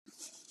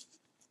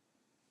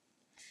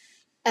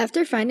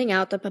After finding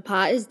out that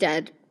Papa is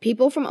dead,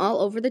 people from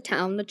all over the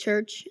town, the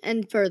church,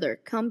 and further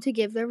come to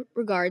give their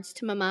regards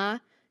to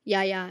Mama,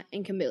 Yaya,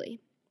 and Kambili.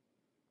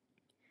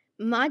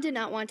 Mama did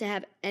not want to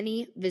have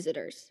any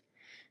visitors.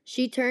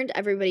 She turned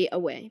everybody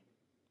away.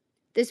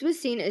 This was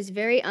seen as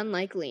very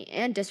unlikely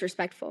and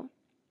disrespectful.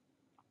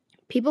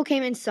 People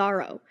came in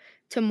sorrow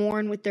to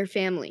mourn with their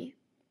family,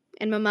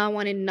 and Mama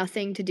wanted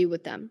nothing to do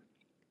with them.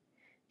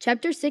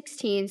 Chapter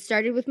 16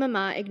 started with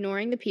Mama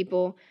ignoring the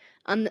people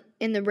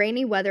in the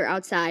rainy weather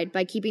outside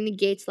by keeping the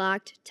gates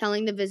locked,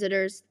 telling the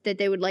visitors that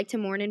they would like to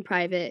mourn in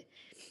private,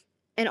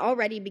 and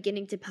already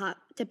beginning to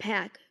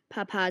pack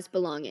Papa's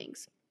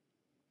belongings.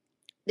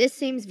 This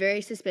seems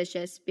very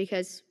suspicious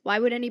because why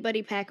would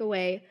anybody pack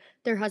away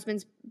their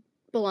husband's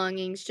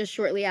belongings just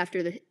shortly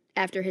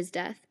after his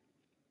death?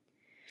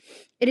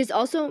 It is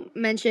also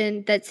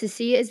mentioned that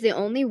Sisi is the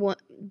only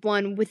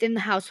one within the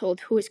household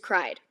who has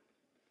cried.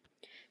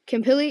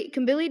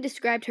 Kambili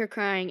described her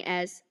crying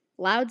as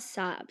loud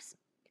sobs.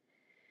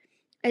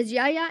 As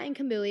Yaya and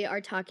Kambili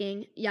are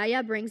talking,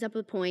 Yaya brings up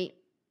a point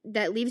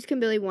that leaves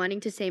Kambili wanting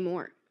to say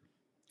more.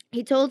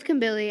 He told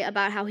Kambili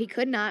about how he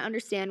could not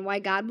understand why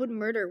God would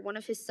murder one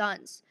of his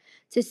sons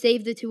to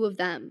save the two of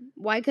them.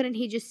 Why couldn't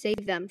he just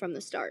save them from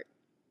the start?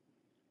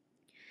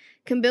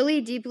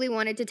 Kambili deeply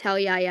wanted to tell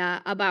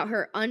Yaya about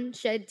her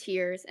unshed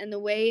tears and the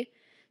way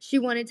she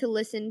wanted to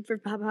listen for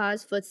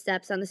Papa's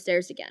footsteps on the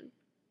stairs again.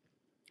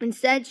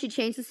 Instead, she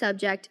changed the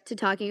subject to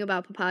talking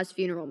about Papa's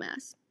funeral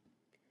mass.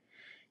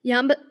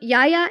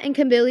 Yaya and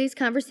Kambili's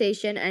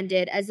conversation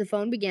ended as the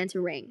phone began to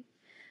ring.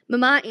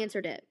 Mama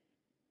answered it.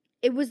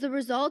 It was the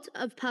result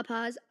of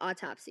Papa's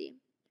autopsy.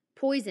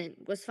 Poison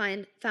was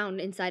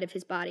found inside of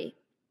his body.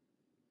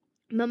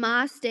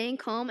 Mama, staying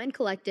calm and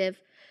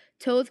collective,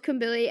 told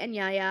Kambili and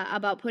Yaya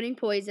about putting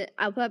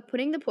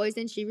the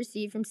poison she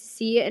received from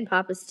Sisi and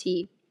Papa's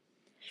tea.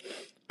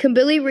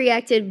 Kambili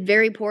reacted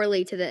very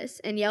poorly to this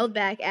and yelled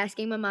back,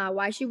 asking Mama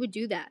why she would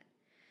do that.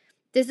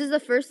 This is the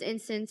first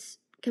instance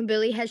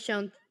Kambili has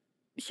shown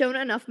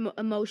enough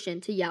emotion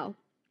to yell.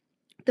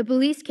 The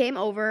police came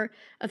over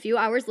a few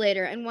hours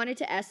later and wanted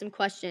to ask some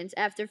questions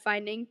after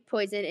finding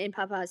poison in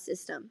Papa's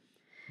system.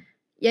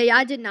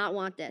 Yaya did not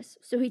want this,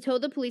 so he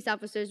told the police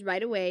officers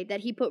right away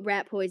that he put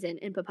rat poison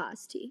in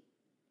Papa's tea.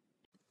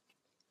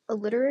 A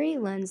literary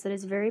lens that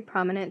is very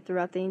prominent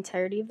throughout the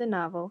entirety of the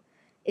novel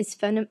is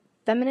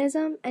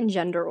feminism and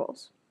gender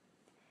roles.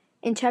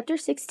 In Chapter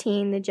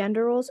 16, the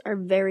gender roles are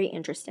very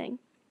interesting,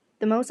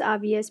 the most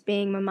obvious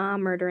being Mama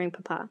murdering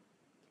Papa.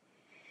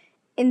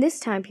 In this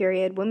time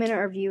period, women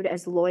are viewed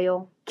as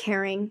loyal,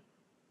 caring,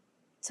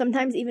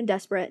 sometimes even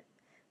desperate,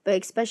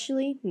 but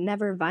especially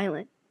never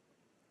violent.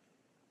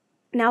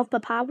 Now, if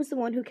Papa was the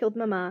one who killed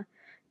Mama,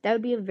 that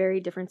would be a very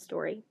different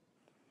story.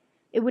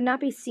 It would not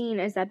be seen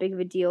as that big of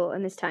a deal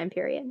in this time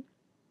period.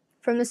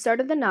 From the start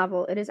of the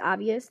novel, it is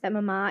obvious that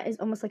Mama is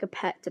almost like a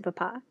pet to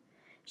Papa.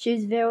 She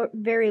is very,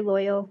 very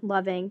loyal,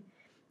 loving,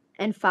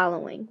 and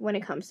following when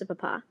it comes to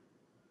Papa.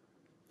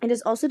 It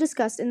is also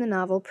discussed in the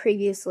novel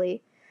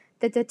previously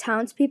that the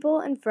townspeople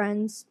and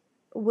friends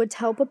would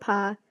tell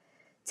Papa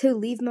to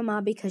leave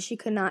Mama because she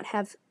could not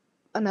have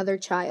another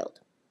child.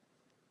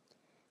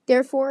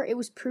 Therefore, it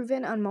was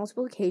proven on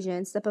multiple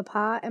occasions that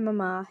Papa and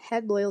Mama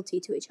had loyalty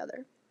to each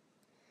other.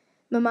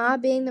 Mama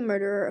being the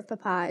murderer of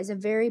Papa is a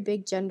very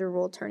big gender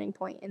role turning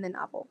point in the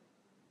novel.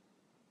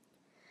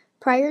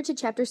 Prior to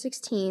Chapter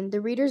 16,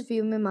 the readers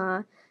view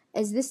Mama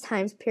as this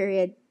time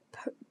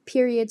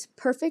period's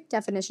perfect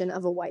definition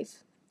of a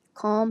wife.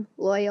 Calm,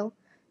 loyal,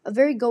 a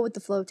very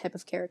go-with-the-flow type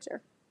of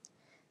character.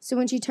 So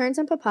when she turns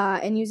on Papa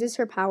and uses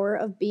her power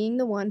of being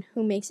the one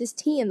who makes his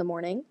tea in the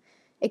morning,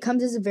 it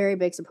comes as a very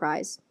big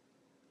surprise.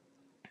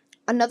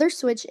 Another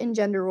switch in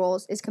gender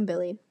roles is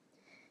Kambili.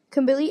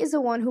 Kambili is the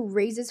one who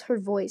raises her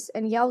voice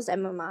and yells at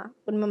Mama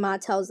when Mama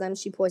tells them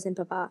she poisoned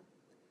Papa.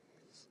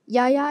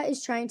 Yaya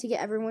is trying to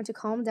get everyone to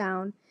calm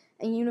down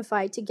and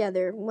unify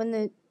together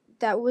when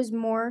that was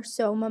more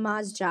so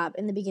Mama's job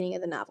in the beginning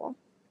of the novel.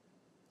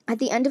 At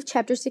the end of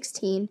Chapter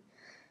 16,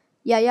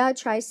 Yaya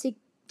tries to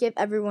give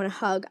everyone a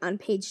hug on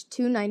page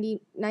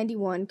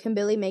 291.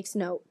 Kambili makes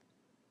note.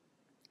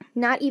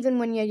 Not even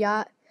when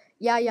Yaya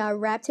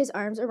wrapped his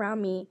arms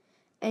around me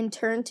and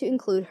turned to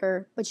include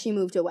her, but she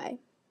moved away.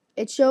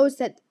 It shows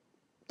that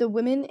the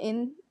women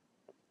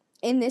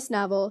in this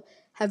novel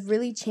have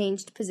really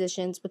changed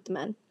positions with the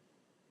men.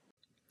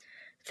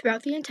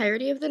 Throughout the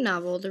entirety of the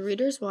novel, the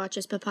readers watch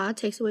as Papa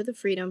takes away the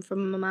freedom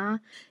from Mama,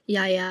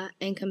 Yaya,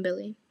 and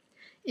Kambili.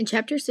 In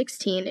Chapter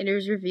 16, it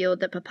is revealed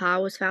that Papa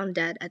was found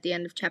dead at the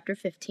end of Chapter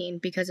 15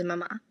 because of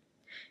Mama.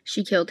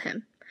 She killed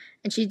him,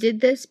 and she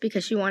did this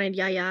because she wanted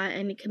Yaya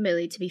and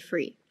Kambili to be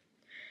free.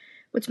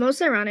 What's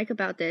most ironic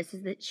about this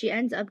is that she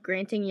ends up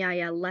granting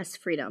Yaya less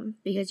freedom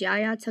because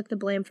Yaya took the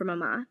blame for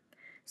Mama,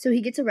 so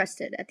he gets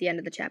arrested at the end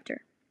of the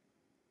chapter.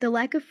 The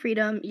lack of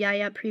freedom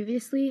Yaya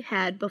previously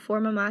had before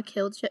Mama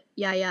killed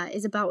Yaya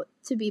is about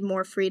to be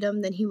more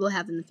freedom than he will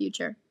have in the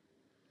future.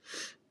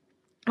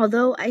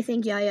 Although I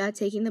think Yaya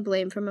taking the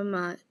blame for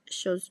Mama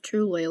shows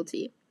true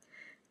loyalty.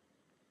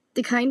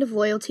 the kind of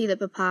loyalty that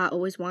Papa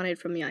always wanted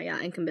from Yaya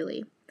and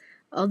Kambili.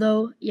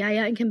 Although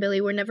Yaya and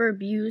Kambili were never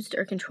abused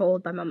or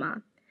controlled by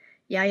Mama,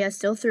 Yaya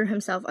still threw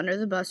himself under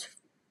the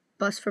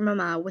bus for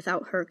Mama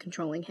without her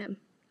controlling him.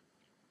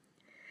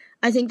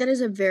 I think that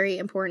is a very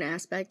important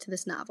aspect to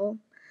this novel,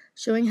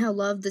 showing how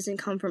love doesn't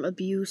come from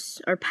abuse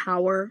or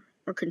power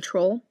or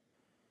control.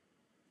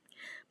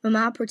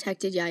 Mama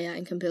protected Yaya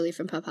and Kambili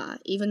from Papa,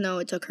 even though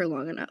it took her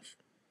long enough.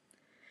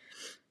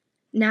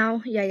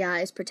 Now,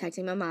 Yaya is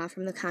protecting Mama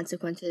from the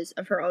consequences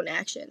of her own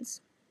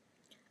actions.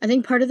 I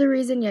think part of the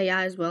reason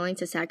Yaya is willing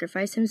to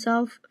sacrifice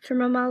himself for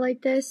Mama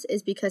like this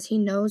is because he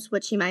knows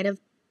what she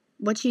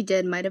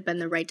did might have been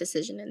the right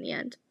decision in the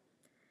end.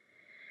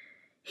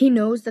 He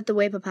knows that the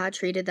way Papa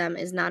treated them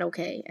is not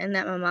okay, and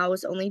that Mama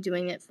was only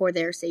doing it for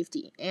their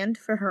safety and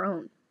for her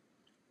own.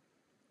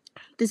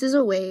 This is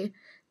a way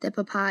that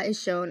Papa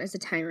is shown as a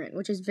tyrant,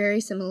 which is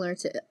very similar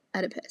to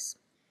Oedipus.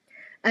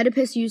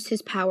 Oedipus used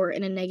his power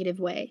in a negative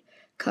way,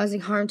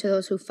 causing harm to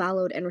those who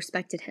followed and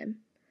respected him.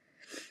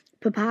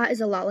 Papa is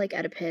a lot like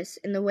Oedipus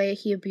in the way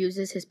he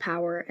abuses his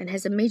power and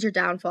has a major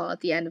downfall at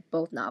the end of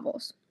both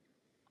novels.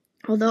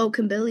 Although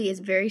Kambili is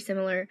very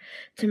similar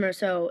to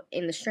Meursault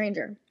in The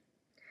Stranger.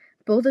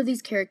 Both of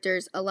these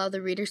characters allow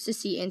the readers to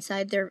see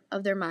inside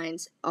their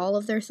minds all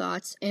of their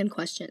thoughts and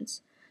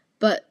questions,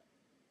 but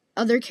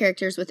other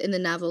characters within the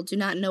novel do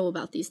not know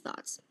about these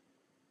thoughts.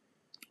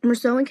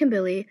 Meursault and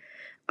Kambili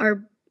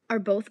are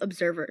both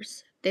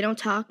observers. They don't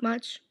talk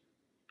much,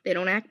 they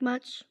don't act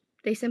much,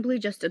 they simply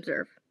just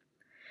observe.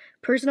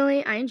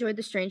 Personally, I enjoyed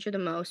The Stranger the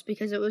most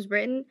because it was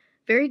written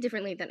very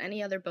differently than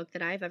any other book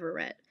that I've ever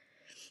read.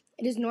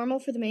 It is normal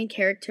for the main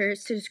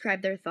characters to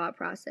describe their thought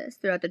process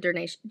throughout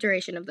the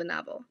duration of the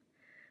novel.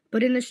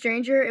 But in The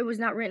Stranger, it was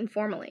not written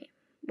formally,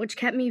 which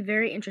kept me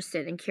very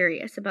interested and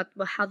curious about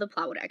how the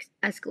plot would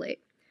escalate.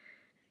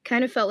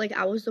 Kind of felt like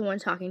I was the one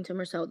talking to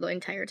Meursault the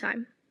entire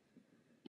time.